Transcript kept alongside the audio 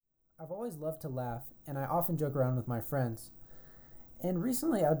I've always loved to laugh, and I often joke around with my friends. And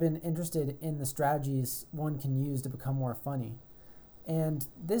recently, I've been interested in the strategies one can use to become more funny. And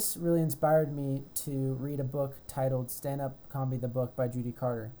this really inspired me to read a book titled Stand Up Comedy the Book by Judy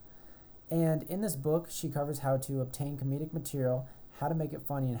Carter. And in this book, she covers how to obtain comedic material, how to make it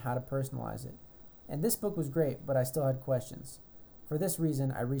funny, and how to personalize it. And this book was great, but I still had questions. For this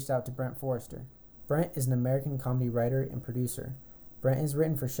reason, I reached out to Brent Forrester. Brent is an American comedy writer and producer. Brent has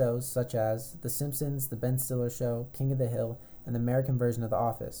written for shows such as The Simpsons, The Ben Stiller Show, King of the Hill, and the American version of The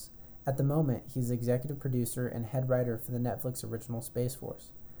Office. At the moment, he's the executive producer and head writer for the Netflix original Space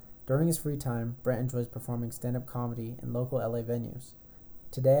Force. During his free time, Brent enjoys performing stand-up comedy in local LA venues.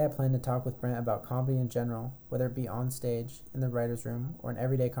 Today, I plan to talk with Brent about comedy in general, whether it be on stage, in the writer's room, or an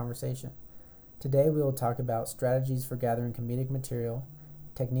everyday conversation. Today, we will talk about strategies for gathering comedic material,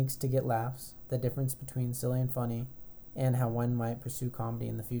 techniques to get laughs, the difference between silly and funny, and how one might pursue comedy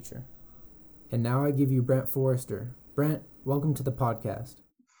in the future. And now I give you Brent Forrester. Brent, welcome to the podcast.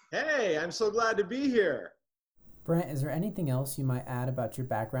 Hey, I'm so glad to be here. Brent, is there anything else you might add about your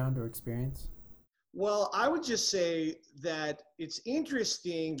background or experience? Well, I would just say that it's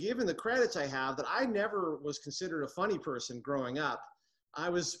interesting, given the credits I have, that I never was considered a funny person growing up. I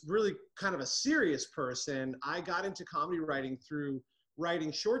was really kind of a serious person. I got into comedy writing through writing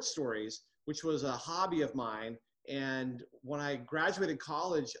short stories, which was a hobby of mine. And when I graduated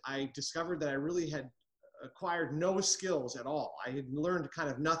college, I discovered that I really had acquired no skills at all. I had learned kind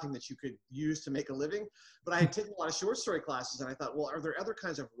of nothing that you could use to make a living, but I had taken a lot of short story classes, and I thought, well, are there other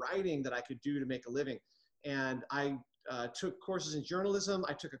kinds of writing that I could do to make a living? And I took courses in journalism.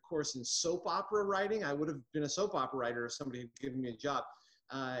 I took a course in soap opera writing. I would have been a soap opera writer if somebody had given me a job.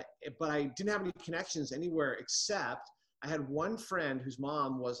 But I didn't have any connections anywhere except I had one friend whose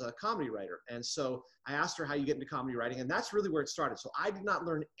mom was a comedy writer. And so I asked her how you get into comedy writing. And that's really where it started. So I did not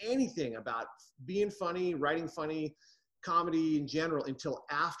learn anything about being funny, writing funny, comedy in general until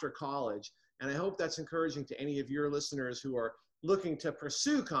after college. And I hope that's encouraging to any of your listeners who are looking to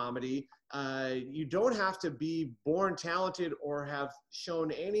pursue comedy. You don't have to be born talented or have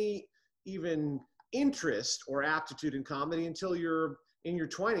shown any even interest or aptitude in comedy until you're in your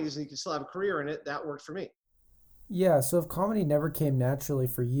 20s and you can still have a career in it. That worked for me. Yeah, so if comedy never came naturally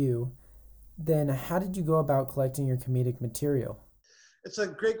for you, then how did you go about collecting your comedic material? It's a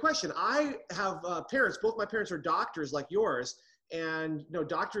great question. I have parents. Both my parents are doctors like yours, and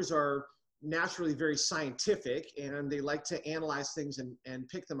doctors are naturally very scientific, and they like to analyze things and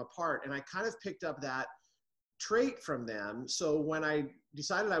pick them apart. And I kind of picked up that trait from them. So when I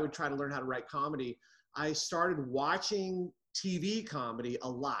decided I would try to learn how to write comedy, I started watching TV comedy a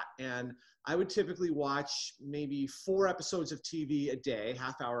lot. And I would typically watch maybe 4 episodes of TV a day,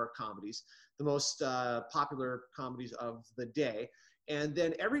 half-hour comedies, the most popular comedies of the day. And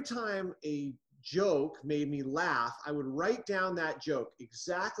then every time a joke made me laugh, I would write down that joke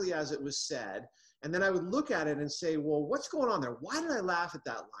exactly as it was said. And then I would look at it and say, well, what's going on there? Why did I laugh at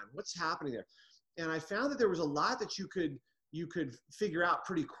that line? What's happening there? And I found that there was a lot that you could figure out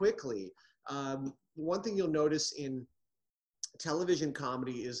pretty quickly. One thing you'll notice in television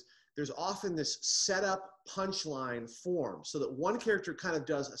comedy is there's often this setup punchline form, so that one character kind of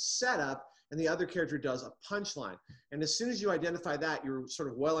does a setup and the other character does a punchline. And as soon as you identify that, you're sort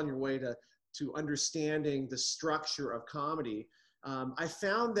of well on your way to understanding the structure of comedy. I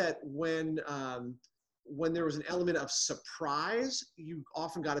found that when there was an element of surprise, you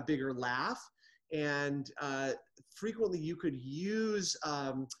often got a bigger laugh. And frequently you could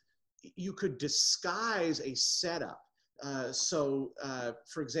disguise a setup.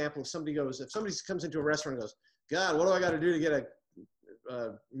 For example, if somebody comes into a restaurant and goes, God, what do I got to do to get a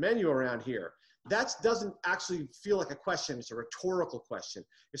menu around here? That doesn't actually feel like a question. It's a rhetorical question.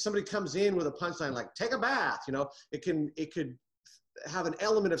 If somebody comes in with a punchline like "take a bath," it could have an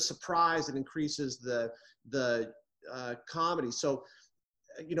element of surprise that increases the comedy. So,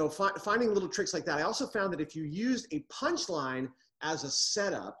 finding little tricks like that. I also found that if you used a punchline as a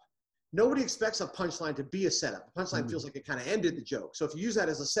setup, nobody expects a punchline to be a setup. A punchline feels like it kind of ended the joke. So if you use that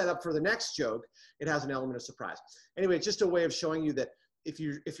as a setup for the next joke, it has an element of surprise. Anyway, it's just a way of showing you that if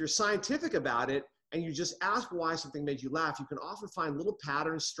you're scientific about it and you just ask why something made you laugh, you can often find little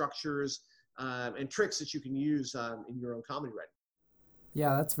patterns, structures, and tricks that you can use in your own comedy writing.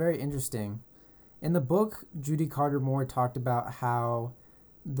 Yeah, that's very interesting. In the book, Judy Carter Moore talked about how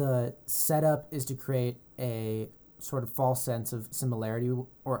the setup is to create a sort of false sense of similarity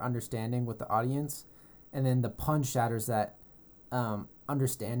or understanding with the audience, and then the punch shatters that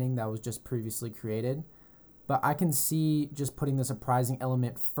understanding that was just previously created. But I can see just putting the surprising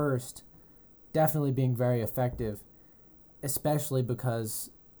element first definitely being very effective, especially because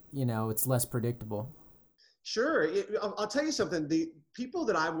it's less predictable. Sure. I'll tell you something. The people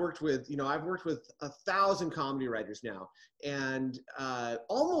that I've worked with, I've worked with 1,000 comedy writers now, and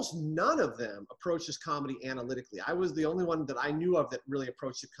almost none of them approaches comedy analytically. I was the only one that I knew of that really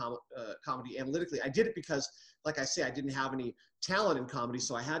approached comedy analytically. I did it because, like I say, I didn't have any talent in comedy,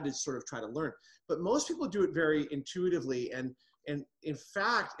 so I had to sort of try to learn. But most people do it very intuitively. And in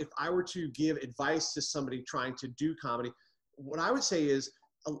fact, if I were to give advice to somebody trying to do comedy, what I would say is,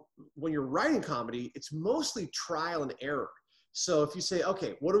 when you're writing comedy, it's mostly trial and error. So if you say,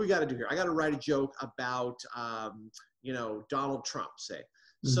 okay, what do we got to do here? I got to write a joke about, Donald Trump, say.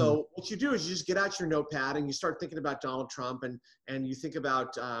 Mm-hmm. So what you do is you just get out your notepad and you start thinking about Donald Trump, and you think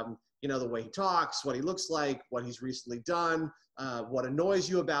about, the way he talks, what he looks like, what he's recently done, what annoys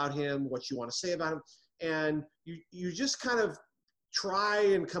you about him, what you want to say about him. And you just kind of try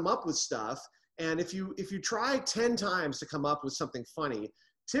and come up with stuff. And if you try 10 times to come up with something funny,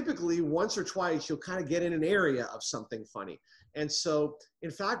 typically once or twice you'll kind of get in an area of something funny. And so,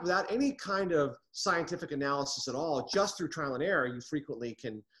 in fact, without any kind of scientific analysis at all, just through trial and error, you frequently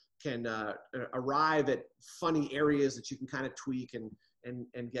can arrive at funny areas that you can kind of tweak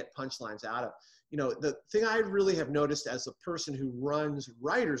and get punchlines out of. The thing I really have noticed as a person who runs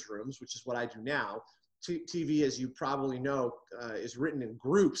writers' rooms, which is what I do now, TV, as you probably know, is written in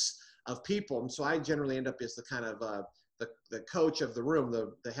groups of people. And so I generally end up as the kind of the coach of the room,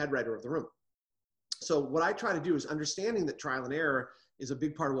 the head writer of the room. So what I try to do is, understanding that trial and error is a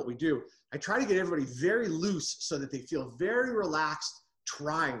big part of what we do, I try to get everybody very loose so that they feel very relaxed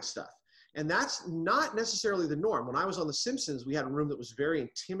trying stuff. And that's not necessarily the norm. When I was on The Simpsons, we had a room that was very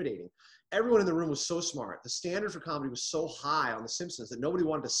intimidating. Everyone in the room was so smart. The standard for comedy was so high on The Simpsons that nobody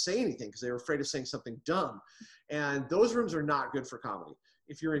wanted to say anything because they were afraid of saying something dumb. And those rooms are not good for comedy.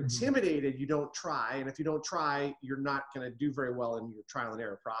 If you're intimidated, you don't try. And if you don't try, you're not going to do very well in your trial and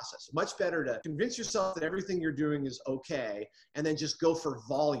error process. Much better to convince yourself that everything you're doing is okay, and then just go for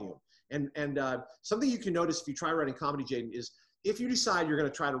volume. And something you can notice if you try writing comedy, Jaden, is if you decide you're going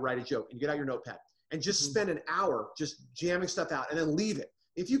to try to write a joke and you get out your notepad and just spend an hour just jamming stuff out and then leave it.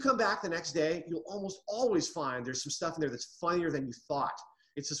 If you come back the next day, you'll almost always find there's some stuff in there that's funnier than you thought.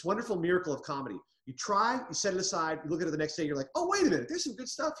 It's this wonderful miracle of comedy. You try, you set it aside, you look at it the next day, you're like, oh, wait a minute, there's some good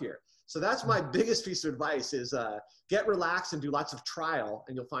stuff here. So that's my biggest piece of advice is get relaxed and do lots of trial,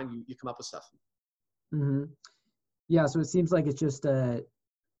 and you'll find you come up with stuff. Mm-hmm. Yeah, so it seems like it's just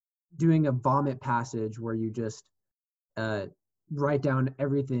doing a vomit passage where you just write down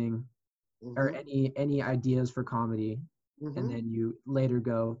everything or any ideas for comedy, and then you later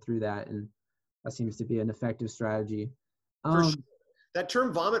go through that, and that seems to be an effective strategy. For sure. That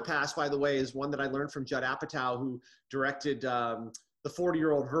term vomit pass, by the way, is one that I learned from Judd Apatow, who directed The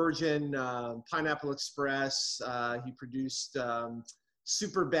 40-Year-Old Virgin, Pineapple Express. He produced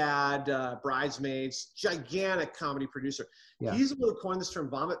Superbad, Bridesmaids, gigantic comedy producer. Yeah. He's the one who coined this term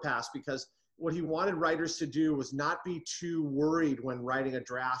vomit pass because what he wanted writers to do was not be too worried when writing a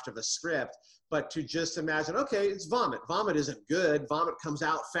draft of a script, but to just imagine, okay, it's vomit. Vomit isn't good. Vomit comes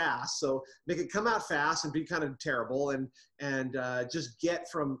out fast. So make it come out fast and be kind of terrible and just get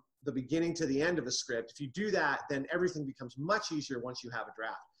from the beginning to the end of a script. If you do that, then everything becomes much easier once you have a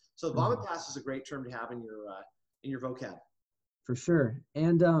draft. So vomit pass is a great term to have in your vocab. For sure.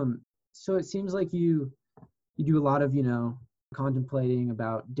 And so it seems like you do a lot of, contemplating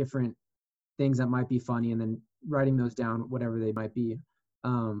about different things that might be funny and then writing those down, whatever they might be.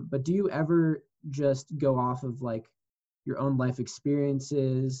 But do you ever just go off of like your own life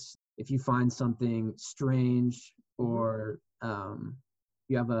experiences? If you find something strange or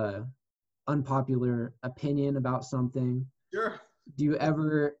you have a unpopular opinion about something, sure. Do you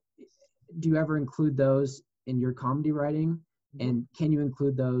ever include those in your comedy writing? And can you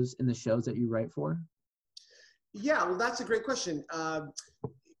include those in the shows that you write for? Yeah, well, that's a great question.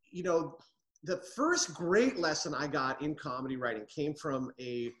 The first great lesson I got in comedy writing came from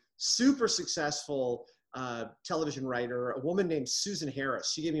a super successful television writer, a woman named Susan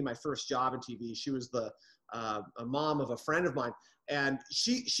Harris. She gave me my first job in TV. She was a mom of a friend of mine. And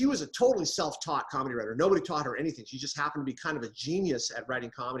she was a totally self-taught comedy writer. Nobody taught her anything. She just happened to be kind of a genius at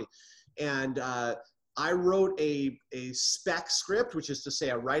writing comedy. And I wrote a spec script, which is to say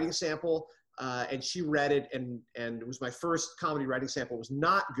a writing sample, and she read it, and it was my first comedy writing sample. It was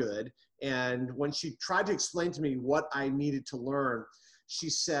not good. And when she tried to explain to me what I needed to learn, she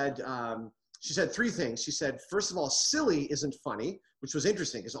said three things. She said, first of all, silly isn't funny, which was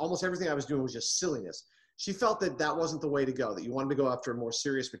interesting because almost everything I was doing was just silliness. She felt that wasn't the way to go, that you wanted to go after more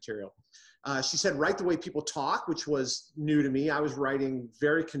serious material. She said, write the way people talk, which was new to me. I was writing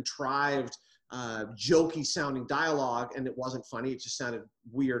very contrived jokey sounding dialogue, and it wasn't funny. It just sounded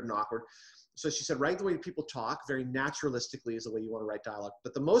weird and awkward. So she said, write the way people talk, very naturalistically is the way you want to write dialogue.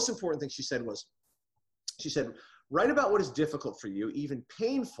 But the most important thing she said was, she said, write about what is difficult for you, even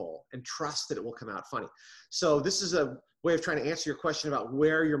painful, and trust that it will come out funny. So this is a way of trying to answer your question about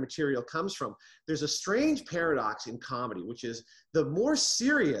where your material comes from. There's a strange paradox in comedy, which is the more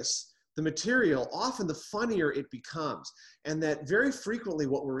serious the material, often the funnier it becomes. And that very frequently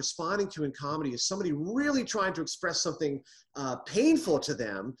what we're responding to in comedy is somebody really trying to express something painful to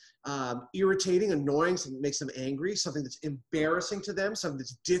them, irritating, annoying, something that makes them angry, something that's embarrassing to them, something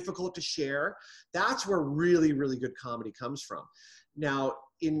that's difficult to share. That's where really, really good comedy comes from. Now,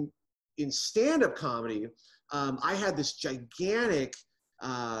 in stand-up comedy, I had this gigantic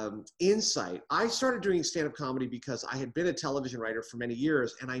insight. I started doing stand-up comedy because I had been a television writer for many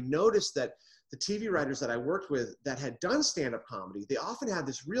years, and I noticed that the TV writers that I worked with that had done stand-up comedy, they often had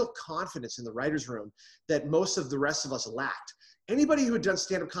this real confidence in the writer's room that most of the rest of us lacked. Anybody who had done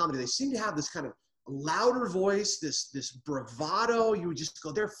stand-up comedy, they seemed to have this kind of louder voice, this bravado. You would just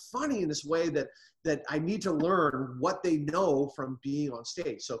go, they're funny in this way that I need to learn what they know from being on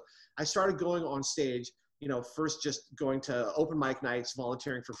stage. So I started going on stage, first just going to open mic nights,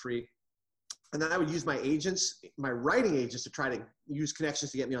 volunteering for free. And then I would use my agents, my writing agents, to try to use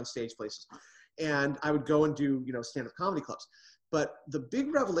connections to get me on stage places. And I would go and do, stand-up comedy clubs. But the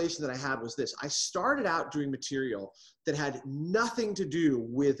big revelation that I had was this. I started out doing material that had nothing to do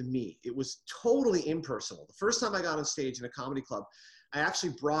with me. It was totally impersonal. The first time I got on stage in a comedy club, I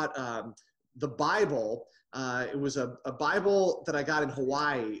actually brought the Bible. It was a Bible that I got in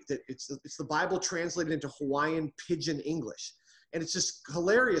Hawaii. It's the Bible translated into Hawaiian Pidgin English. And it's this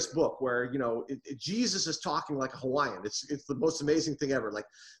hilarious book where, Jesus is talking like a Hawaiian. It's the most amazing thing ever.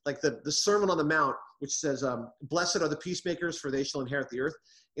 Like the Sermon on the Mount, which says, blessed are the peacemakers, for they shall inherit the earth.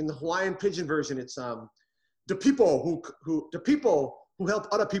 In the Hawaiian Pidgin version, it's the people who help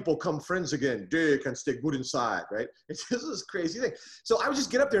other people come friends again, they can stay good inside, right? It's just this crazy thing. So I would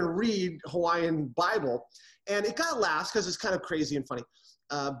just get up there and read Hawaiian Bible, and it got laughs because it's kind of crazy and funny.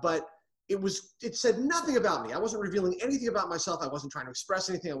 But it said nothing about me. I wasn't revealing anything about myself. I wasn't trying to express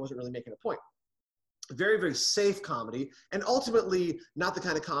anything. I wasn't really making a point. Very, very safe comedy, and ultimately not the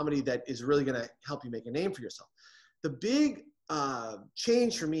kind of comedy that is really going to help you make a name for yourself. The big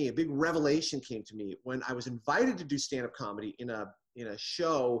change for me, a big revelation came to me when I was invited to do stand-up comedy in a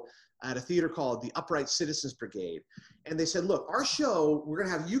show at a theater called the Upright Citizens Brigade. And they said, look, our show, we're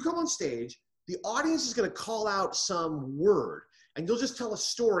going to have you come on stage. The audience is going to call out some word, and you'll just tell a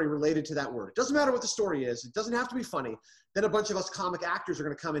story related to that word. It doesn't matter what the story is. It doesn't have to be funny. Then a bunch of us comic actors are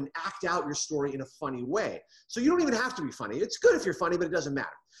going to come and act out your story in a funny way. So you don't even have to be funny. It's good if you're funny, but it doesn't matter.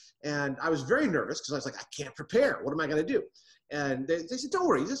 And I was very nervous because I was like, I can't prepare. What am I going to do? And they said, don't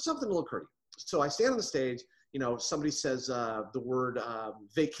worry, just something will occur to you. So I stand on the stage, somebody says the word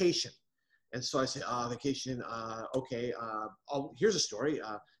vacation. And so I say, vacation, okay. Here's a story.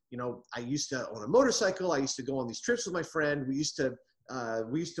 I used to own a motorcycle. I used to go on these trips with my friend. We used to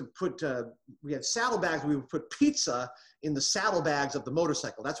put, we had saddlebags. We would put pizza in the saddlebags of the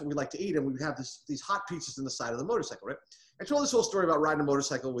motorcycle. That's what we like to eat. And we would have these hot pizzas in the side of the motorcycle, right? I told this whole story about riding a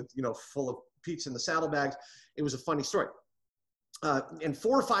motorcycle with, full of pizza in the saddlebags. It was a funny story. And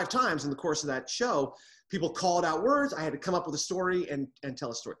 4 or 5 times in the course of that show, people called out words. I had to come up with a story and tell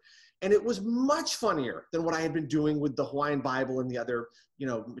a story. And it was much funnier than what I had been doing with the Hawaiian Bible and the other,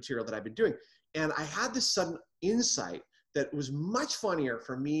 material that I've been doing. And I had this sudden insight that it was much funnier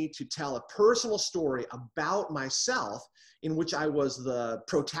for me to tell a personal story about myself in which I was the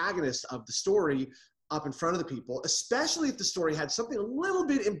protagonist of the story up in front of the people, especially if the story had something a little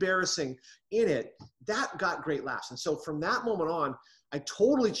bit embarrassing in it. That got great laughs. And so from that moment on, I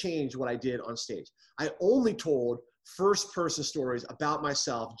totally changed what I did on stage. I only told first-person stories about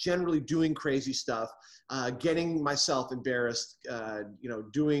myself, generally doing crazy stuff, getting myself embarrassed,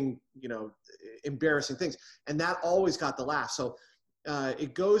 doing, embarrassing things. And that always got the laugh. So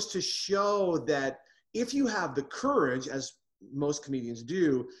it goes to show that if you have the courage, as most comedians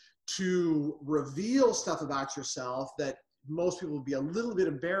do, to reveal stuff about yourself that most people would be a little bit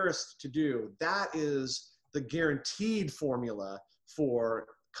embarrassed to do, that is the guaranteed formula for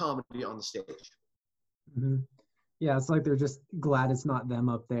comedy on the stage. Mm-hmm. Yeah, it's like they're just glad it's not them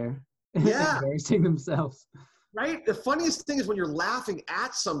up there. Yeah. Embarrassing themselves. Right? The funniest thing is when you're laughing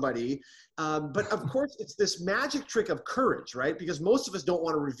at somebody, but of course it's this magic trick of courage, right? Because most of us don't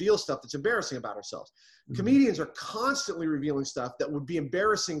want to reveal stuff that's embarrassing about ourselves. Mm-hmm. Comedians are constantly revealing stuff that would be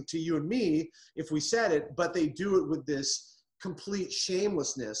embarrassing to you and me if we said it, but they do it with this complete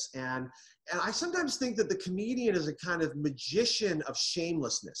shamelessness. And I sometimes think that the comedian is a kind of magician of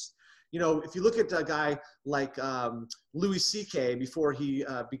shamelessness. If you look at a guy like Louis C.K. before he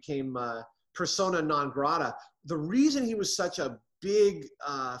became persona non grata, the reason he was such a big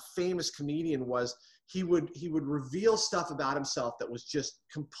famous comedian was he would reveal stuff about himself that was just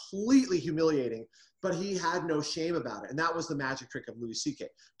completely humiliating, but he had no shame about it. And that was the magic trick of Louis C.K.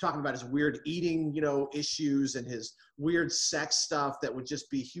 Talking about his weird eating, issues and his weird sex stuff that would just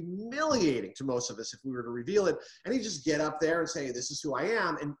be humiliating to most of us if we were to reveal it. And he'd just get up there and say, this is who I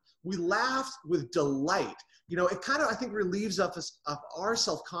am. And we laughed with delight. It kind of, I think, relieves us of our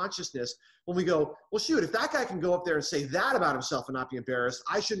self-consciousness when we go, well, shoot, if that guy can go up there and say that about himself and not be embarrassed,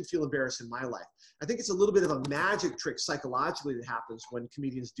 I shouldn't feel embarrassed in my life. I think it's a little bit of a magic trick psychologically that happens when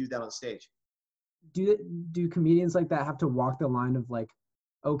comedians do that on stage. Do comedians like that have to walk the line of like,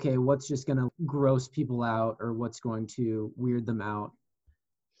 okay, what's just going to gross people out or what's going to weird them out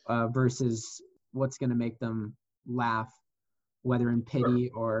versus what's going to make them laugh, whether in pity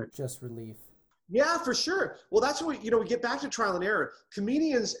or just relief? Yeah, for sure. Well, that's what we get back to trial and error.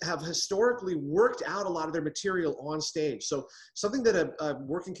 Comedians have historically worked out a lot of their material on stage. So something that a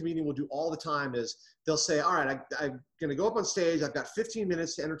working comedian will do all the time is they'll say, all right, I'm going to go up on stage. I've got 15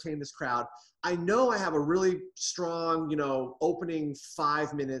 minutes to entertain this crowd. I know I have a really strong, opening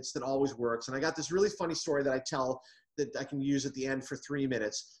 5 minutes that always works. And I got this really funny story that I tell that I can use at the end for 3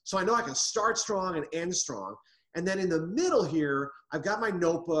 minutes. So I know I can start strong and end strong. And then in the middle here, I've got my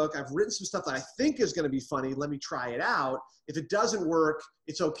notebook. I've written some stuff that I think is going to be funny. Let me try it out. If it doesn't work,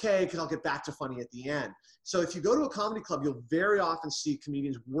 it's okay because I'll get back to funny at the end. So if you go to a comedy club, you'll very often see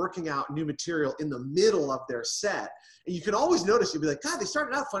comedians working out new material in the middle of their set. And you can always notice, you'll be like, God, they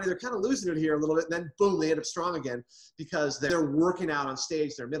started out funny. They're kind of losing it here a little bit. And then boom, they end up strong again because they're working out on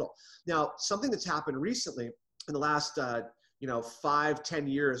stage, their middle. Now, something that's happened recently in the last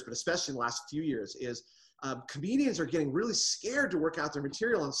 5-10 years, but especially in the last few years, is comedians are getting really scared to work out their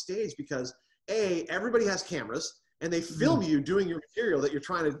material on stage because everybody has cameras and they film you doing your material that you're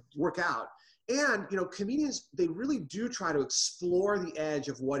trying to work out. And, comedians, they really do try to explore the edge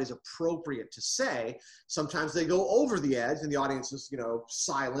of what is appropriate to say. Sometimes they go over the edge and the audience is,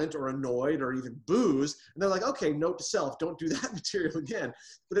 silent or annoyed or even boos. And they're like, okay, note to self, don't do that material again.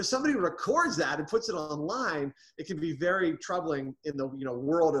 But if somebody records that and puts it online, it can be very troubling in the,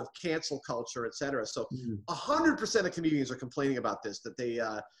 world of cancel culture, et cetera. So 100% of comedians are complaining about this, that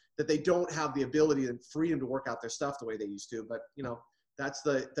they don't have the ability and freedom to work out their stuff the way they used to. But, that's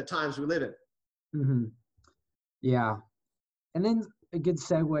the times we live in. Mm-hmm. Yeah. And then a good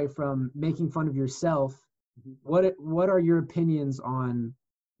segue from making fun of yourself. What are your opinions on,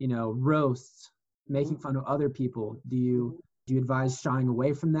 roasts, making fun of other people? Do you advise shying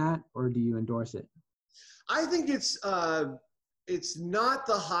away from that or do you endorse it? I think it's not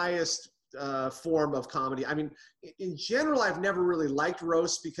the highest form of comedy. I mean, in general, I've never really liked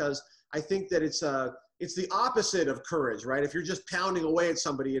roasts because I think that it's the opposite of courage, right? If you're just pounding away at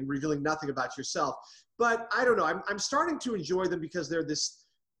somebody and revealing nothing about yourself. But I don't know, I'm starting to enjoy them because they're this,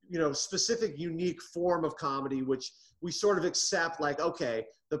 specific, unique form of comedy, which we sort of accept like, okay,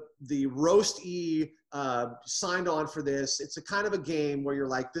 the roast-y signed on for this. It's a kind of a game where you're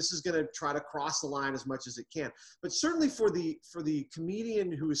like, this is going to try to cross the line as much as it can. But certainly for the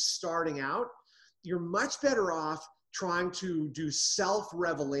comedian who is starting out, you're much better off trying to do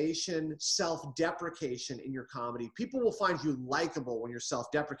self-revelation, self-deprecation in your comedy. People will find you likable when you're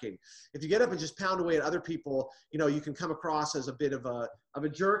self-deprecating. If you get up and just pound away at other people, you can come across as a bit of a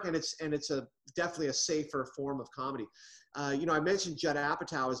jerk, and it's definitely a safer form of comedy. I mentioned Judd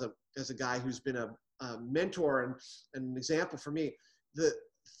Apatow as a guy who's been a mentor and an example for me. The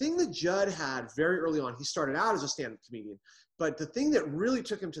thing that Judd had very early on, he started out as a stand-up comedian, but the thing that really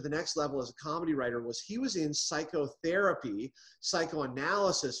took him to the next level as a comedy writer was he was in psychotherapy,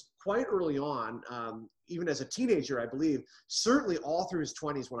 psychoanalysis quite early on, even as a teenager, I believe, certainly all through his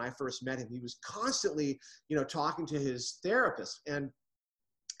 20s when I first met him. He was constantly, talking to his therapist, and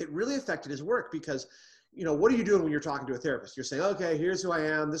it really affected his work because what are you doing when you're talking to a therapist? You're saying, okay, here's who I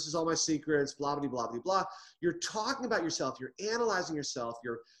am. This is all my secrets, blah, blah, blah, blah, blah. You're talking about yourself. You're analyzing yourself.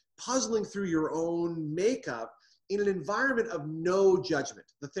 You're puzzling through your own makeup in an environment of no judgment.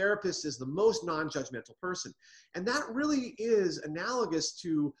 The therapist is the most non-judgmental person. And that really is analogous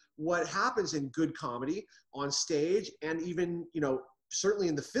to what happens in good comedy on stage and even, certainly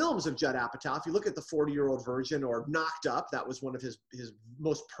in the films of Judd Apatow. If you look at The 40-Year-Old Virgin or Knocked Up, that was one of his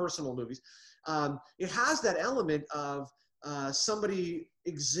most personal movies. It has that element of somebody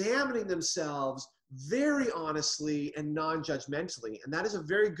examining themselves very honestly and non-judgmentally. And that is a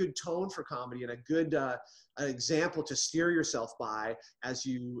very good tone for comedy and a good example to steer yourself by as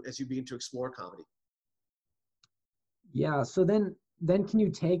you begin to explore comedy. Yeah. So then then can you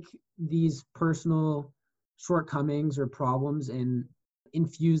take these personal shortcomings or problems and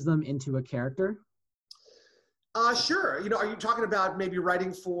infuse them into a character? Sure. Are you talking about maybe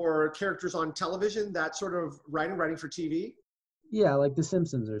writing for characters on television, that sort of writing for TV? Yeah, like The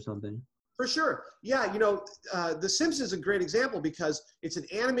Simpsons or something. For sure. Yeah, The Simpsons is a great example because it's an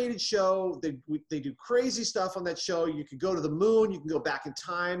animated show. They do crazy stuff on that show. You can go to the moon, you can go back in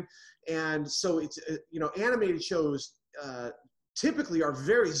time. And so it's, animated shows typically are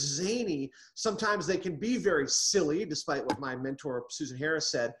very zany. Sometimes they can be very silly, despite what my mentor, Susan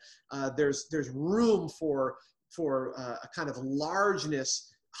Harris, said. There's room for a kind of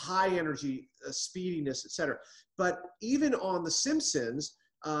largeness, high energy, speediness, etc. But even on The Simpsons,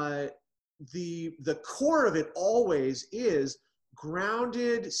 the core of it always is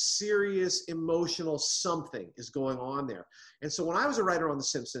grounded, serious, emotional something is going on there. And so when I was a writer on The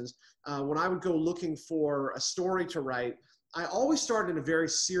Simpsons, when I would go looking for a story to write, I always started in a very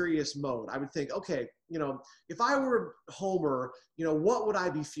serious mode. I would think, okay, if I were Homer, what would I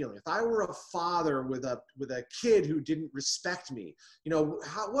be feeling? If I were a father with a kid who didn't respect me,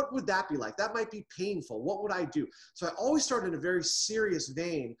 what would that be like? That might be painful. What would I do? So I always started in a very serious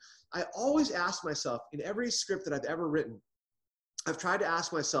vein. I always ask myself, in every script that I've ever written, I've tried to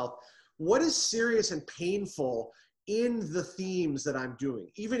ask myself, what is serious and painful in the themes that I'm doing?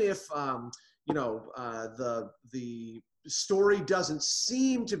 Even if, the story doesn't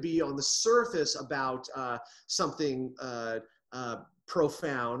seem to be on the surface about something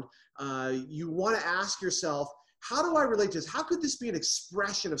profound, you want to ask yourself, how do I relate to this? How could this be an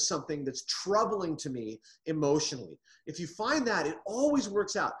expression of something that's troubling to me emotionally? If you find that, it always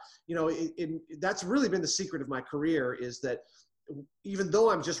works out. That's really been the secret of my career, is that even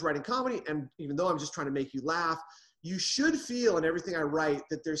though I'm just writing comedy and even though I'm just trying to make you laugh, you should feel in everything I write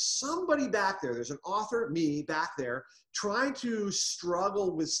that there's somebody back there, there's an author, me, back there, trying to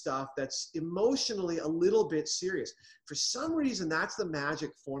struggle with stuff that's emotionally a little bit serious. For some reason, that's the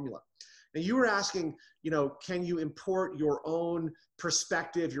magic formula. Now, you were asking, can you import your own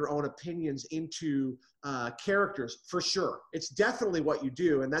perspective, your own opinions into characters? For sure. It's definitely what you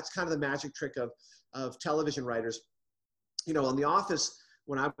do, and that's kind of the magic trick of television writers. On The Office,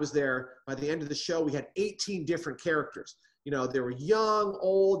 when I was there, by the end of the show, we had 18 different characters. There were young,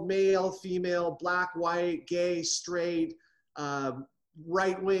 old, male, female, black, white, gay, straight,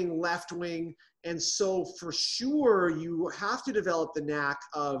 right wing, left wing. And so for sure, you have to develop the knack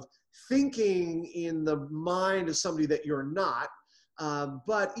of thinking in the mind of somebody that you're not.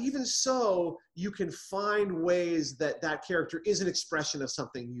 But even so, you can find ways that that character is an expression of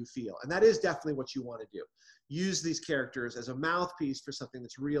something you feel. And that is definitely what you want to do. Use these characters as a mouthpiece for something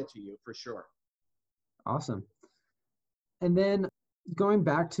that's real to you, for sure. Awesome. And then going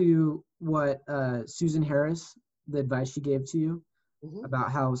back to what Susan Harris, the advice she gave to you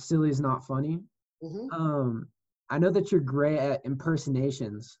about how silly is not funny. I know that you're great at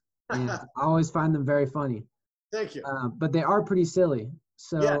impersonations, and I always find them very funny. Thank you. But they are pretty silly.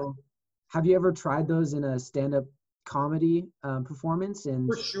 So have you ever tried those in a stand-up comedy performance? And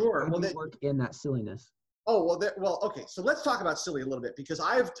for sure. How do you work in that silliness? Oh, okay. So let's talk about silly a little bit, because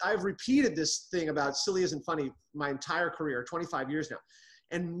I've repeated this thing about silly isn't funny my entire career, 25 years now.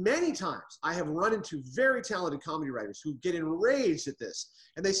 And many times I have run into very talented comedy writers who get enraged at this.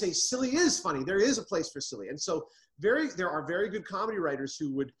 And they say, silly is funny. There is a place for silly. And so there are very good comedy writers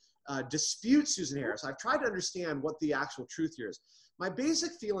who would dispute Susan Harris. I've tried to understand what the actual truth here is. My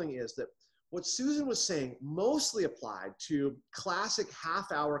basic feeling is that what Susan was saying mostly applied to classic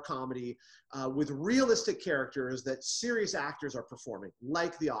half-hour comedy with realistic characters that serious actors are performing,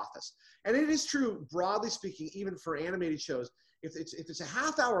 like The Office. And it is true, broadly speaking, even for animated shows, if it's a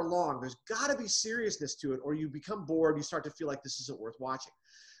half hour long, there's got to be seriousness to it, or you become bored, you start to feel like this isn't worth watching.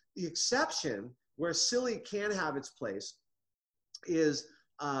 The exception where silly can have its place is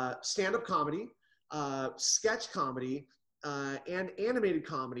stand-up comedy, sketch comedy, and animated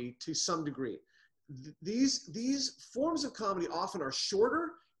comedy to some degree. These forms of comedy often are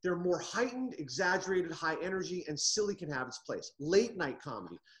shorter, they're more heightened, exaggerated, high energy, and silly can have its place. Late night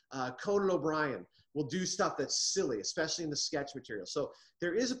comedy, Conan O'Brien will do stuff that's silly, especially in the sketch material. So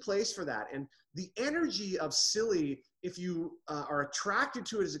there is a place for that. And the energy of silly, if you are attracted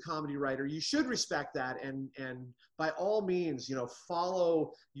to it as a comedy writer, you should respect that and by all means,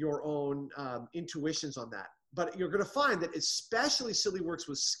 follow your own intuitions on that. But you're going to find that especially silly works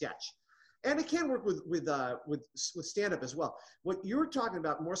with sketch. And it can work with stand-up as well. What you're talking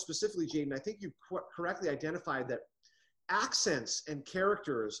about more specifically, Jaden, I think you correctly identified that accents and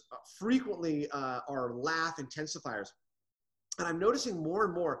characters frequently are laugh intensifiers. And I'm noticing more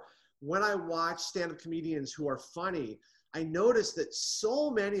and more when I watch stand-up comedians who are funny, I noticed that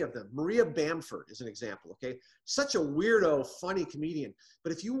so many of them, Maria Bamford is an example, okay? Such a weirdo, funny comedian.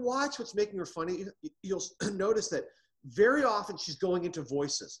 But if you watch what's making her funny, you'll notice that very often she's going into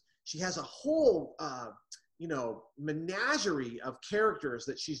voices. She has a whole, menagerie of characters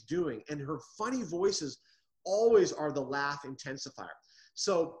that she's doing, and her funny voices always are the laugh intensifier.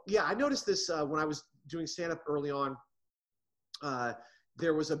 So yeah, I noticed this when I was doing stand-up early on.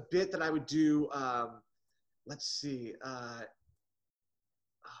 There was a bit that I would do, let's see, oh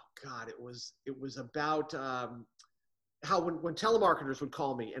God, it was about how when telemarketers would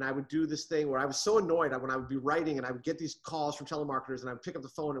call me, and I would do this thing where I was so annoyed when I would be writing and I would get these calls from telemarketers and I would pick up the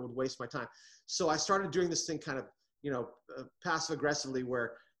phone and it would waste my time. So I started doing this thing kind of, passive aggressively,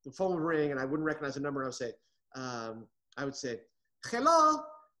 where the phone would ring and I wouldn't recognize the number. And I would say, hello.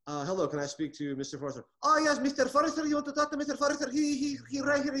 Hello, can I speak to Mr. Forrester? Oh, yes, Mr. Forrester, you want to talk to Mr. Forrester? He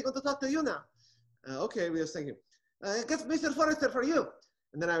right here, he want to talk to you now. Okay, yes, thank you. Get Mr. Forrester for you.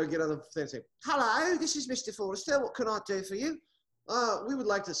 And then I would get on the thing and say, hello, this is Mr. Forrester. What can I do for you? We would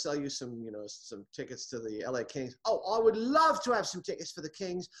like to sell you some tickets to the LA Kings. Oh, I would love to have some tickets for the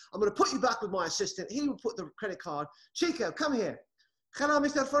Kings. I'm going to put you back with my assistant. He will put the credit card. Chico, come here. Hello,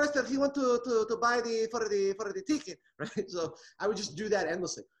 Mr. Forrester. He want to buy for the ticket, right? So I would just do that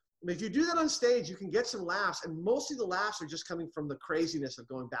endlessly. I mean, if you do that on stage, you can get some laughs, and mostly the laughs are just coming from the craziness of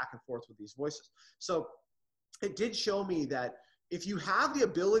going back and forth with these voices. So it did show me that if you have the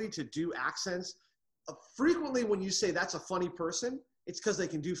ability to do accents, frequently when you say that's a funny person, it's because they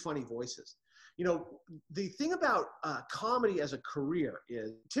can do funny voices. The thing about comedy as a career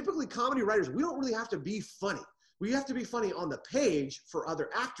is typically comedy writers, we don't really have to be funny. We have to be funny on the page for other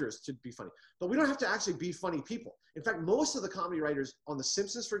actors to be funny, but we don't have to actually be funny people. In fact, most of the comedy writers on The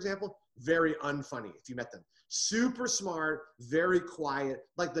Simpsons, for example, very unfunny if you met them. Super smart, very quiet,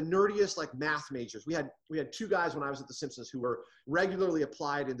 like the nerdiest, like math majors. We had two guys when I was at The Simpsons who were regularly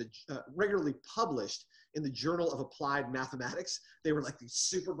published in the Journal of Applied Mathematics. They were like these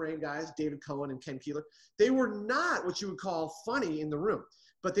super brain guys, David Cohen and Ken Keeler. They were not what you would call funny in the room,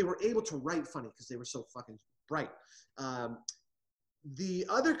 but they were able to write funny because they were so fucking bright. The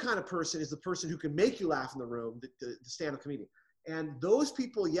other kind of person is the person who can make you laugh in the room, the stand-up comedian. And those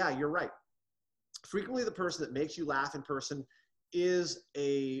people, yeah, you're right. Frequently the person that makes you laugh in person is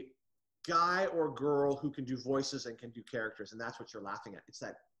a guy or girl who can do voices and can do characters, and that's what you're laughing at. It's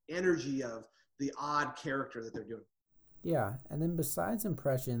that energy of the odd character that they're doing. Yeah, and then besides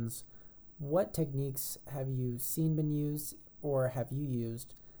impressions, what techniques have you seen been used or have you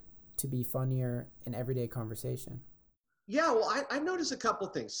used to be funnier in everyday conversation? Yeah, well, I noticed a couple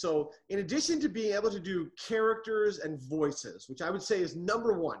things. So in addition to being able to do characters and voices, which I would say is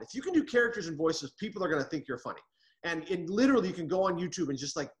number one, if you can do characters and voices, people are going to think you're funny. And literally you can go on YouTube and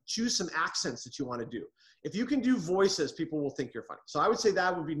just like choose some accents that you want to do. If you can do voices, people will think you're funny. So I would say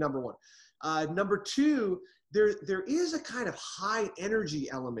that would be number one. Number two, there is a kind of high energy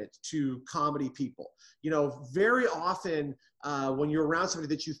element to comedy people. Very often when you're around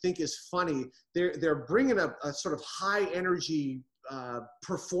somebody that you think is funny, they're bringing a sort of high energy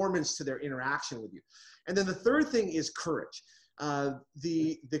performance to their interaction with you. And then the third thing is courage.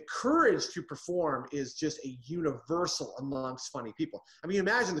 The courage to perform is just a universal amongst funny people. I mean,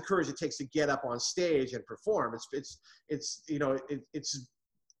 imagine the courage it takes to get up on stage and perform. It's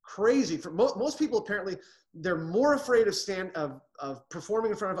crazy. For most people, apparently, they're more afraid of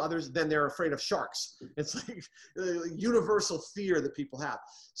performing in front of others than they're afraid of sharks. It's like a universal fear that people have.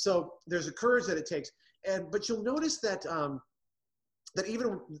 So there's a courage that it takes. But you'll notice that that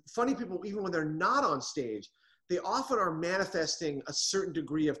even funny people, even when they're not on stage, they often are manifesting a certain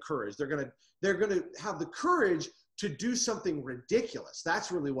degree of courage. They're gonna have the courage to do something ridiculous. That's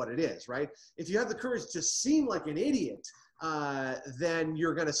really what it is, right? If you have the courage to seem like an idiot, then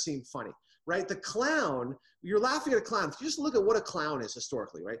you're going to seem funny, right? The clown, you're laughing at a clown. If you just look at what a clown is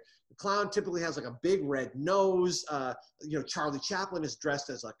historically, right? The clown typically has like a big red nose. Charlie Chaplin is dressed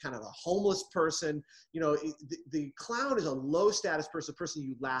as a kind of a homeless person. The clown is a low status person, a person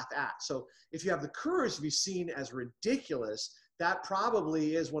you laugh at. So if you have the courage to be seen as ridiculous, that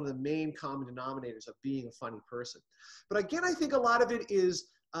probably is one of the main common denominators of being a funny person. But again, I think a lot of it is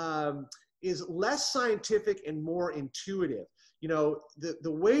less scientific and more intuitive. The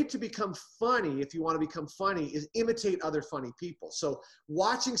way to become funny, if you want to become funny, is imitate other funny people. So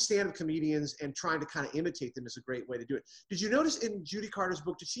watching stand-up comedians and trying to kind of imitate them is a great way to do it. Did you notice in Judy Carter's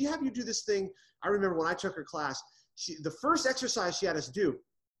book, did she have you do this thing? I remember when I took her class, the first exercise she had us do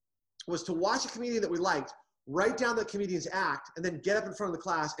was to watch a comedian that we liked, write down the comedian's act, and then get up in front of the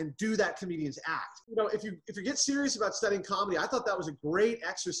class and do that comedian's act. If you get serious about studying comedy, I thought that was a great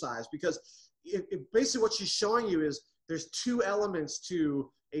exercise, because basically what she's showing you is there's two elements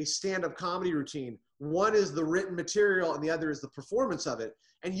to a stand-up comedy routine. One is the written material and the other is the performance of it.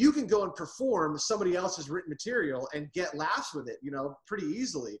 And you can go and perform somebody else's written material and get laughs with it, you know, pretty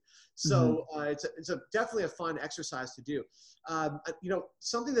easily. So it's definitely a fun exercise to do. You know,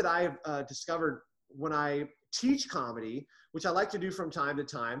 something that I have discovered when I teach comedy, which I like to do from time to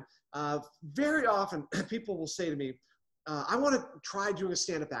time, very often people will say to me, I want to try doing a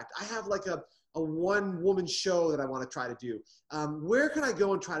stand-up act. I have like a one-woman show that I want to try to do. Where can I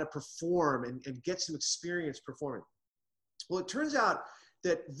go and try to perform and get some experience performing? Well, it turns out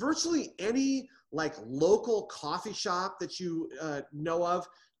that virtually any like local coffee shop that you know of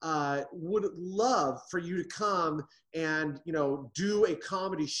would love for you to come and, you know, do a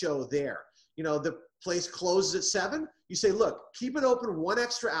comedy show there. You know, the place closes at 7. You say, look, keep it open 1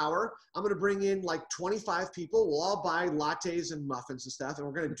 extra hour. I'm going to bring in like 25 people. We'll all buy lattes and muffins and stuff, and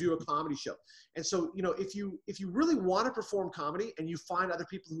we're going to do a comedy show. And so, you know, if you really want to perform comedy and you find other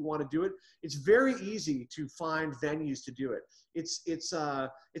people who want to do it, it's very easy to find venues to do it. It's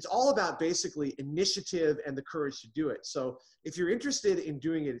all about basically initiative and the courage to do it. So if you're interested in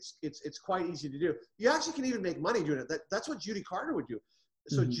doing it, it's quite easy to do. You actually can even make money doing it. That's what Judy Carter would do.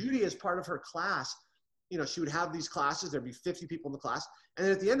 So Judy, as part of her class, you know, she would have these classes. There'd be 50 people in the class. And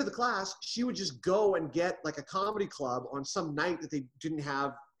then at the end of the class, she would just go and get like a comedy club on some night that they didn't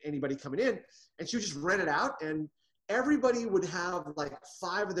have anybody coming in. And she would just rent it out. And everybody would have like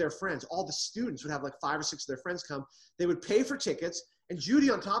 5 of their friends. All the students would have like 5 or 6 of their friends come. They would pay for tickets. And Judy,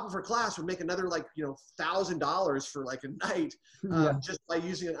 on top of her class, would make another like, you know, $1,000 for like a night just by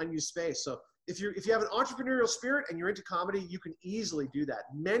using an unused space. So if you have an entrepreneurial spirit and you're into comedy, you can easily do that.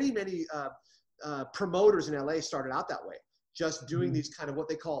 Many promoters in LA started out that way, just doing these kind of what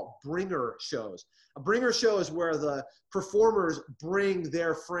they call bringer shows. A bringer show is where the performers bring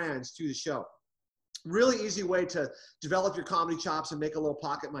their friends to the show. Really easy way to develop your comedy chops and make a little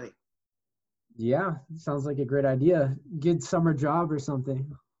pocket money. Yeah, sounds like a great idea. Good summer job or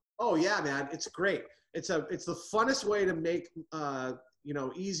something. Oh yeah, man, it's great. It's the funnest way to make you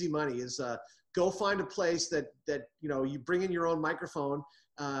know, easy money is go find a place that you know, you bring in your own microphone.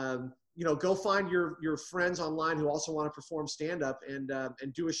 You know, go find your friends online who also want to perform stand-up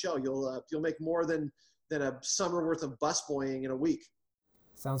and do a show. You'll make more than a summer worth of busboying in a week.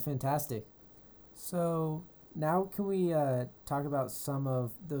 Sounds fantastic. So now can we talk about some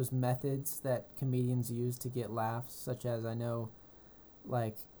of those methods that comedians use to get laughs, such as I know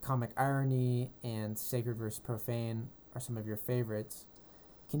like comic irony and sacred versus profane are some of your favorites.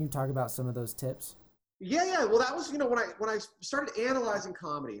 Can you talk about some of those tips? Yeah. Well, that was, you know, when I started analyzing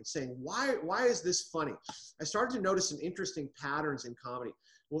comedy and saying, why is this funny? I started to notice some interesting patterns in comedy.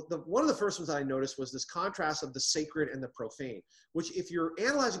 Well, one of the first ones that I noticed was this contrast of the sacred and the profane, which if you're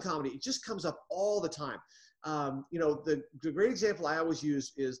analyzing comedy, it just comes up all the time. You know, the great example I always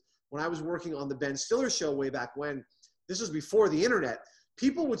use is when I was working on the Ben Stiller show way back when. This was before the internet.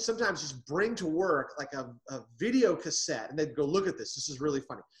 People would sometimes just bring to work like a video cassette and they'd go, look at this. This is really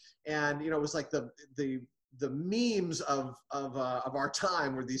funny. And, you know, it was like the memes of our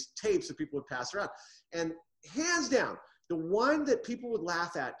time were these tapes that people would pass around. And hands down, the one that people would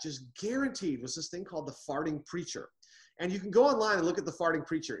laugh at just guaranteed was this thing called the farting preacher. And you can go online and look at the farting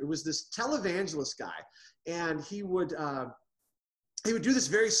preacher. It was this televangelist guy. And he would do this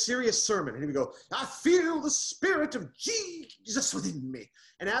very serious sermon. And he would go, I feel the spirit of Jesus within me.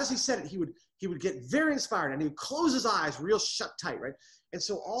 And as he said it, he would get very inspired and he would close his eyes real shut tight, right? And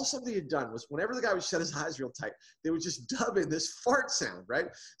so all somebody had done was whenever the guy would shut his eyes real tight, they would just dub in this fart sound, right?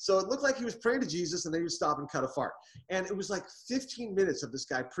 So it looked like he was praying to Jesus and then he would stop and cut a fart. And it was like 15 minutes of this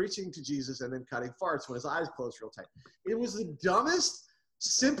guy preaching to Jesus and then cutting farts when his eyes closed real tight. It was the dumbest,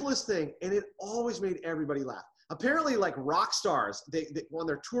 simplest thing, and it always made everybody laugh. Apparently, like rock stars, they on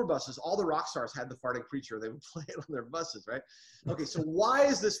their tour buses, all the rock stars had the farting preacher. They would play it on their buses, right? Okay, so why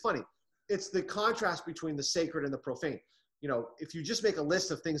is this funny? It's the contrast between the sacred and the profane. You know, if you just make a list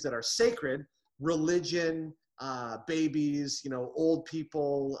of things that are sacred, religion, babies, you know, old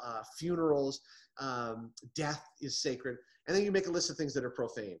people, funerals, death is sacred. And then you make a list of things that are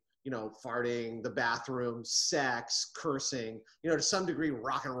profane. You know, farting, the bathroom, sex, cursing, you know, to some degree,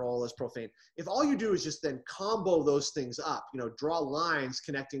 rock and roll is profane. If all you do is just then combo those things up, you know, draw lines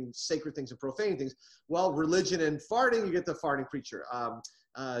connecting sacred things and profane things, well, religion and farting, you get the farting preacher.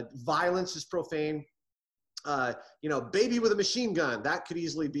 Violence is profane. You know, baby with a machine gun, that could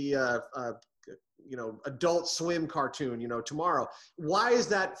easily be you know, Adult Swim cartoon, you know, tomorrow. Why is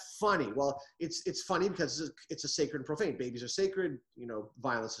that funny? Well, it's funny because it's a sacred and profane. Babies are sacred, you know,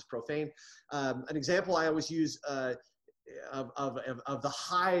 violence is profane. An example I always use, of the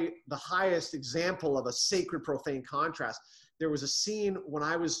highest example of a sacred profane contrast. There was a scene when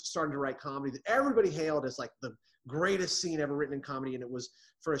I was starting to write comedy that everybody hailed as like the greatest scene ever written in comedy, and it was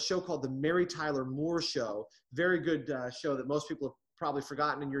for a show called The Mary Tyler Moore Show. Very good show that most people have probably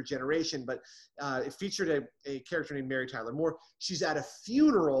forgotten in your generation, but it featured a character named Mary Tyler Moore. She's at a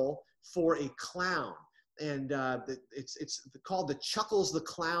funeral for a clown, and it's called the Chuckles the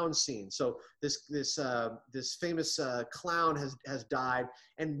Clown scene. So this famous clown has died,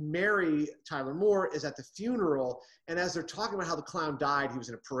 and Mary Tyler Moore is at the funeral. And as they're talking about how the clown died, he was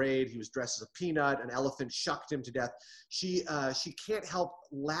in a parade, he was dressed as a peanut, an elephant shucked him to death. She can't help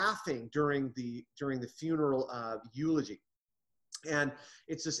laughing during the funeral eulogy, and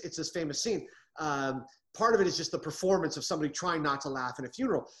it's this famous scene. Part of it is just the performance of somebody trying not to laugh in a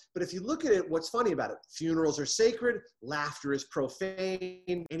funeral. But if you look at it, what's funny about it? Funerals are sacred, laughter is profane,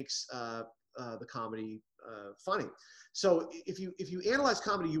 and makes the comedy funny. So if you analyze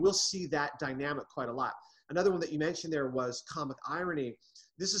comedy, you will see that dynamic quite a lot. Another one that you mentioned there was comic irony.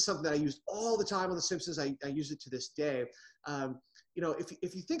 This is something that I used all the time on The Simpsons. I use it to this day.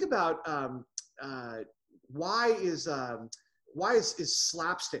 If you think about why is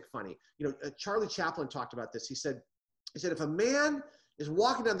slapstick funny? Charlie Chaplin talked about this. He said, if a man is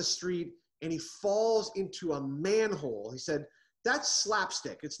walking down the street and he falls into a manhole, he said, that's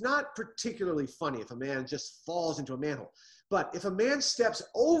slapstick. It's not particularly funny if a man just falls into a manhole. But if a man steps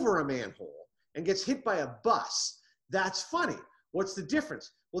over a manhole and gets hit by a bus, that's funny. What's the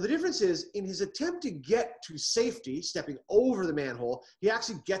difference? Well, the difference is in his attempt to get to safety, stepping over the manhole, he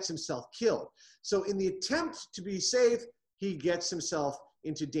actually gets himself killed. So in the attempt to be safe, he gets himself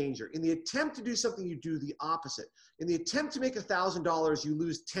into danger. In the attempt to do something, you do the opposite. In the attempt to make $1,000, you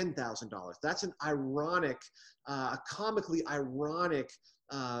lose $10,000. That's an ironic, a comically ironic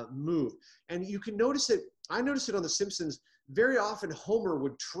move. And you can notice it, I noticed it on The Simpsons. Very often Homer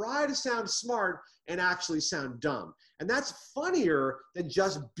would try to sound smart and actually sound dumb. And that's funnier than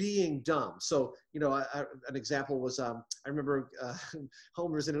just being dumb. So, an example was, I remember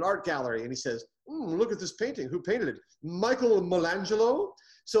Homer's in an art gallery and he says, look at this painting. Who painted it? Michelangelo.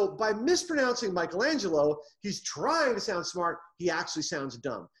 So by mispronouncing Michelangelo, he's trying to sound smart. He actually sounds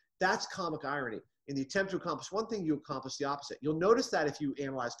dumb. That's comic irony. In the attempt to accomplish one thing, you accomplish the opposite. You'll notice that if you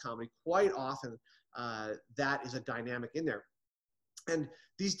analyze comedy, quite often that is a dynamic in there. And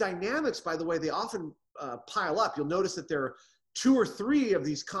these dynamics, by the way, they often pile up. You'll notice that there are 2 or 3 of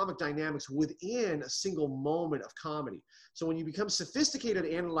these comic dynamics within a single moment of comedy. So when you become sophisticated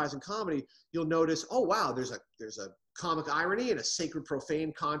at analyzing comedy, you'll notice, oh wow, there's a comic irony and a sacred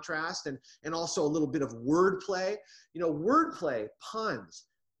profane contrast, and also a little bit of wordplay. Wordplay, puns,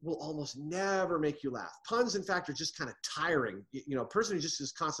 will almost never make you laugh. Puns, in fact, are just kind of tiring. A person who just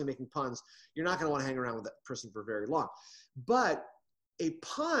is constantly making puns, you're not going to want to hang around with that person for very long. But a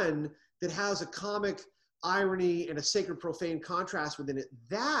pun that has a comic irony and a sacred profane contrast within it,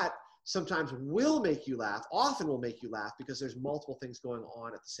 that sometimes will make you laugh, often will make you laugh, because there's multiple things going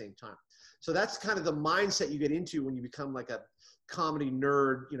on at the same time. So that's kind of the mindset you get into when you become like a comedy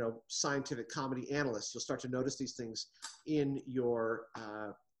nerd, scientific comedy analyst. You'll start to notice these things in your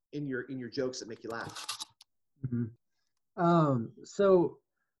jokes that make you laugh. Mm-hmm. So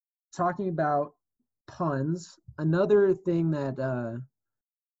talking about puns, another thing that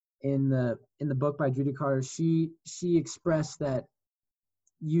in the book by Judy Carter, she expressed that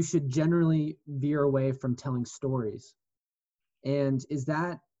you should generally veer away from telling stories. And is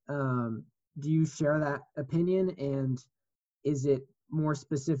that do you share that opinion? And is it more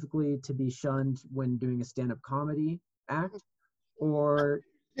specifically to be shunned when doing a stand-up comedy act? Or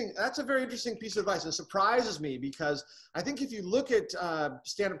that's a very interesting piece of advice. It surprises me because I think if you look at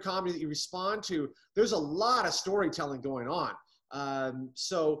stand-up comedy that you respond to, there's a lot of storytelling going on.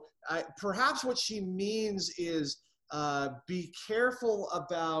 So perhaps what she means is be careful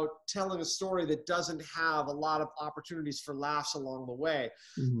about telling a story that doesn't have a lot of opportunities for laughs along the way.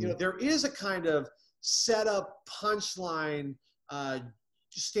 mm-hmm. There is a kind of setup punchline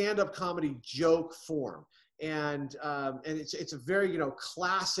stand-up comedy joke form. And it's a very,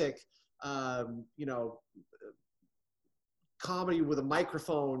 classic, comedy with a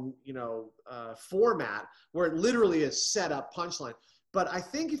microphone, format where it literally is set up punchline. But I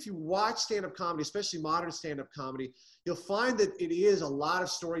think if you watch stand-up comedy, especially modern stand-up comedy, you'll find that it is a lot of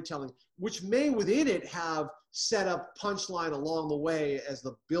storytelling, which may within it have set up punchline along the way as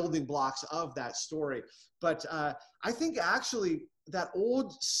the building blocks of that story. But I think actually that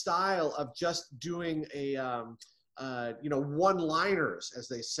old style of just doing a, one-liners, as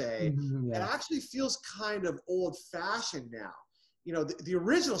they say, Mm-hmm, yeah. it actually feels kind of old-fashioned now. The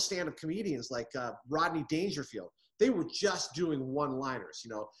original stand-up comedians like Rodney Dangerfield, they were just doing one-liners.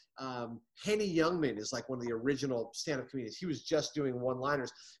 Henny Youngman is like one of the original stand-up comedians. He was just doing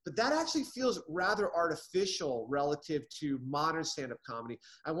one-liners, but that actually feels rather artificial relative to modern stand-up comedy.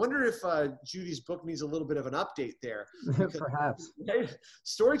 I wonder if Judy's book needs a little bit of an update there. Perhaps.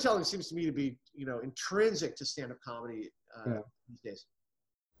 Storytelling seems to me to be, intrinsic to stand-up comedy these days.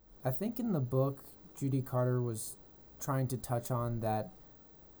 I think in the book, Judy Carter was trying to touch on that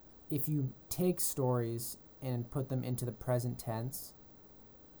if you take stories and put them into the present tense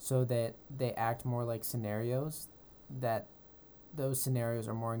so that they act more like scenarios, that those scenarios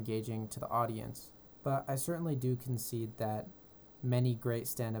are more engaging to the audience. But I certainly do concede that many great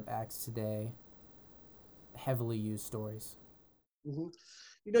stand-up acts today heavily use stories. Mm-hmm.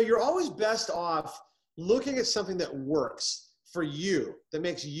 You're always best off looking at something that works for you, that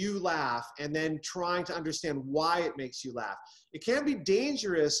makes you laugh, and then trying to understand why it makes you laugh. It can be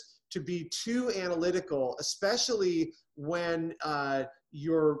dangerous to be too analytical, especially when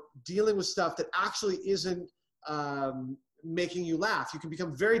you're dealing with stuff that actually isn't making you laugh. You can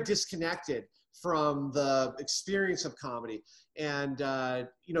become very disconnected from the experience of comedy. And,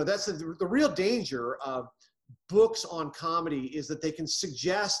 that's the real danger of books on comedy, is that they can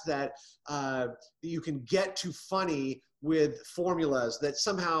suggest that you can get too funny with formulas, that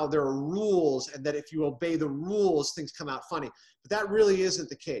somehow there are rules, and that if you obey the rules, things come out funny. But that really isn't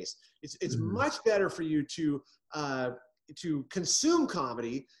the case. It's much better for you to consume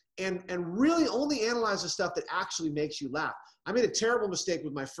comedy and really only analyze the stuff that actually makes you laugh. I made a terrible mistake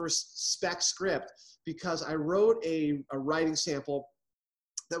with my first spec script because I wrote a writing sample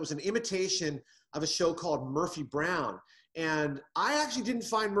that was an imitation of a show called Murphy Brown. And I actually didn't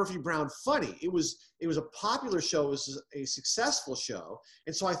find Murphy Brown funny. It was a popular show, it was a successful show.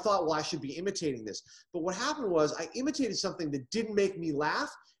 And so I thought, well, I should be imitating this. But what happened was I imitated something that didn't make me laugh.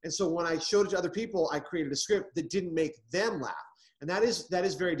 And so when I showed it to other people, I created a script that didn't make them laugh. And that is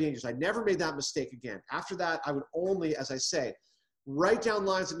very dangerous. I never made that mistake again. After that, I would only, as I say, write down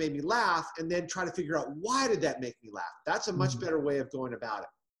lines that made me laugh and then try to figure out, why did that make me laugh? That's a much better way of going about it.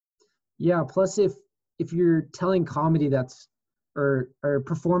 Yeah, plus if you're telling comedy that's or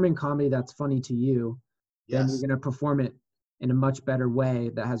performing comedy that's funny to you, then you're going to perform it in a much better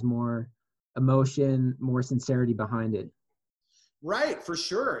way that has more emotion, more sincerity behind it. Right, for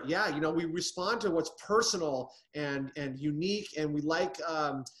sure. Yeah, we respond to what's personal and unique, and we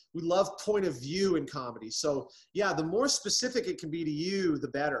love point of view in comedy. So yeah, the more specific it can be to you, the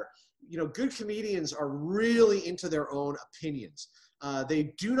better. Good comedians are really into their own opinions.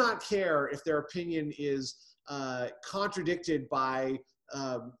 They do not care if their opinion is contradicted by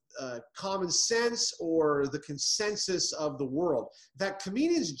common sense or the consensus of the world. In fact,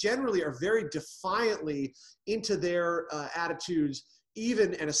 comedians generally are very defiantly into their attitudes,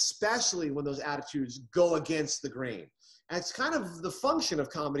 even and especially when those attitudes go against the grain. And it's kind of the function of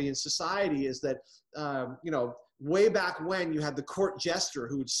comedy in society, is that, way back when you had the court jester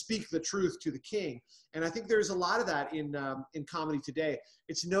who would speak the truth to the king. And I think there's a lot of that in comedy today.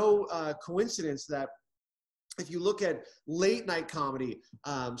 It's no coincidence that if you look at late night comedy,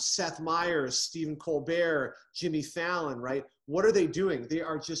 Seth Meyers, Stephen Colbert, Jimmy Fallon, right? What are they doing? They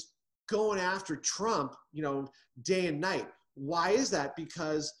are just going after Trump, day and night. Why is that?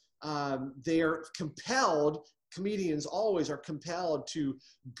 Because they are compelled. Comedians always are compelled to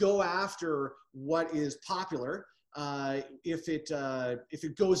go after what is popular if it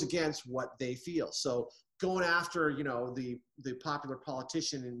goes against what they feel. So going after the popular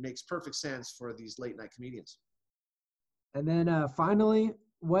politician, it makes perfect sense for these late night comedians. And then finally,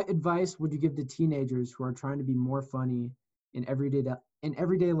 what advice would you give to teenagers who are trying to be more funny in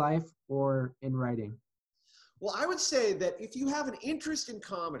everyday life or in writing? Well, I would say that if you have an interest in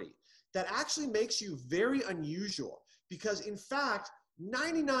comedy, that actually makes you very unusual, because in fact,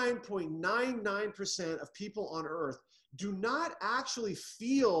 99.99% of people on earth do not actually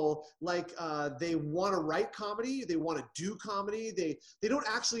feel like they want to write comedy, they want to do comedy, they don't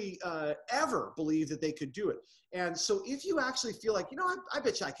actually ever believe that they could do it. And so if you actually feel like, I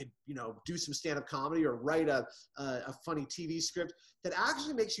bet you I could, do some stand-up comedy or write a funny TV script, that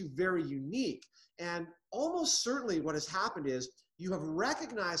actually makes you very unique. And almost certainly what has happened is you have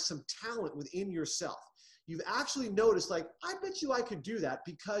recognized some talent within yourself. You've actually noticed, like, I bet you I could do that,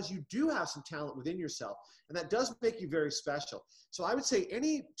 because you do have some talent within yourself, and that does make you very special. So I would say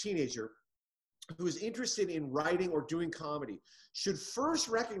any teenager who is interested in writing or doing comedy should first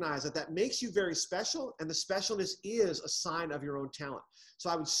recognize that makes you very special, and the specialness is a sign of your own talent. So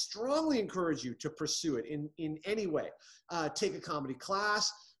I would strongly encourage you to pursue it in any way. Take a comedy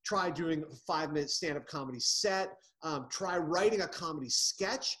class, try doing a 5-minute stand-up comedy set, try writing a comedy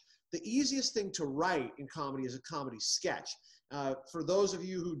sketch. the easiest thing to write in comedy is a comedy sketch. For those of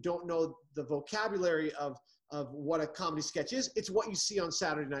you who don't know the vocabulary of what a comedy sketch is, it's what you see on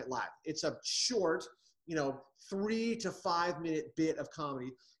Saturday Night Live. It's a short, 3 to 5 minute bit of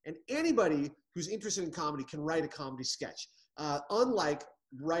comedy. And anybody who's interested in comedy can write a comedy sketch. Unlike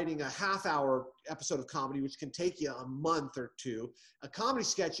writing a half-hour episode of comedy, which can take you a month or two, a comedy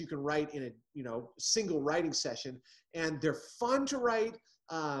sketch you can write in a single writing session, and they're fun to write.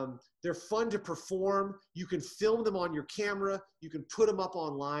 They're fun to perform. You can film them on your camera. You can put them up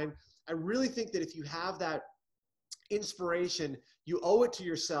online. I really think that if you have that inspiration, you owe it to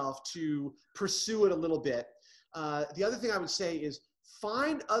yourself to pursue it a little bit. The other thing I would say is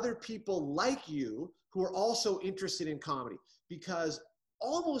find other people like you who are also interested in comedy, because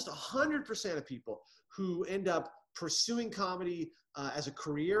almost 100% of people who end up pursuing comedy as a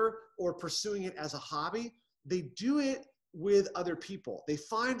career or pursuing it as a hobby, they do it with other people. They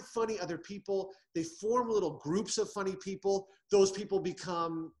find funny other people. They form little groups of funny people. Those people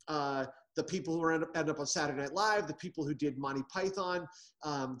become the people who end up on Saturday Night Live, the people who did Monty Python,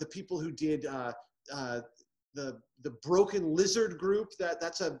 the people who did the Broken Lizard group.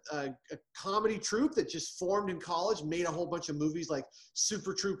 That's a comedy troupe that just formed in college, made a whole bunch of movies like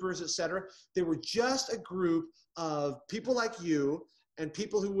Super Troopers, etc. They were just a group of people like you and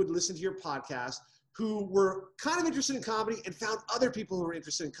people who would listen to your podcast who were kind of interested in comedy and found other people who were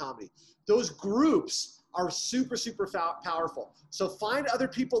interested in comedy. Those groups are super, super powerful. So find other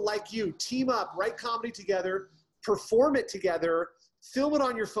people like you, team up, write comedy together, perform it together, film it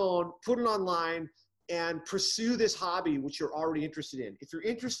on your phone, put it online, and pursue this hobby which you're already interested in. If you're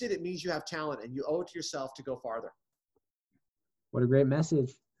interested, it means you have talent, and you owe it to yourself to go farther. What a great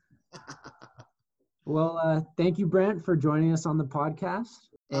message. Well, thank you, Brent, for joining us on the podcast.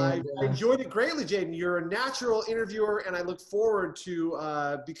 I enjoyed it greatly, Jaden. You're a natural interviewer, and I look forward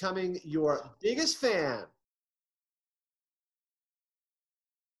to becoming your biggest fan.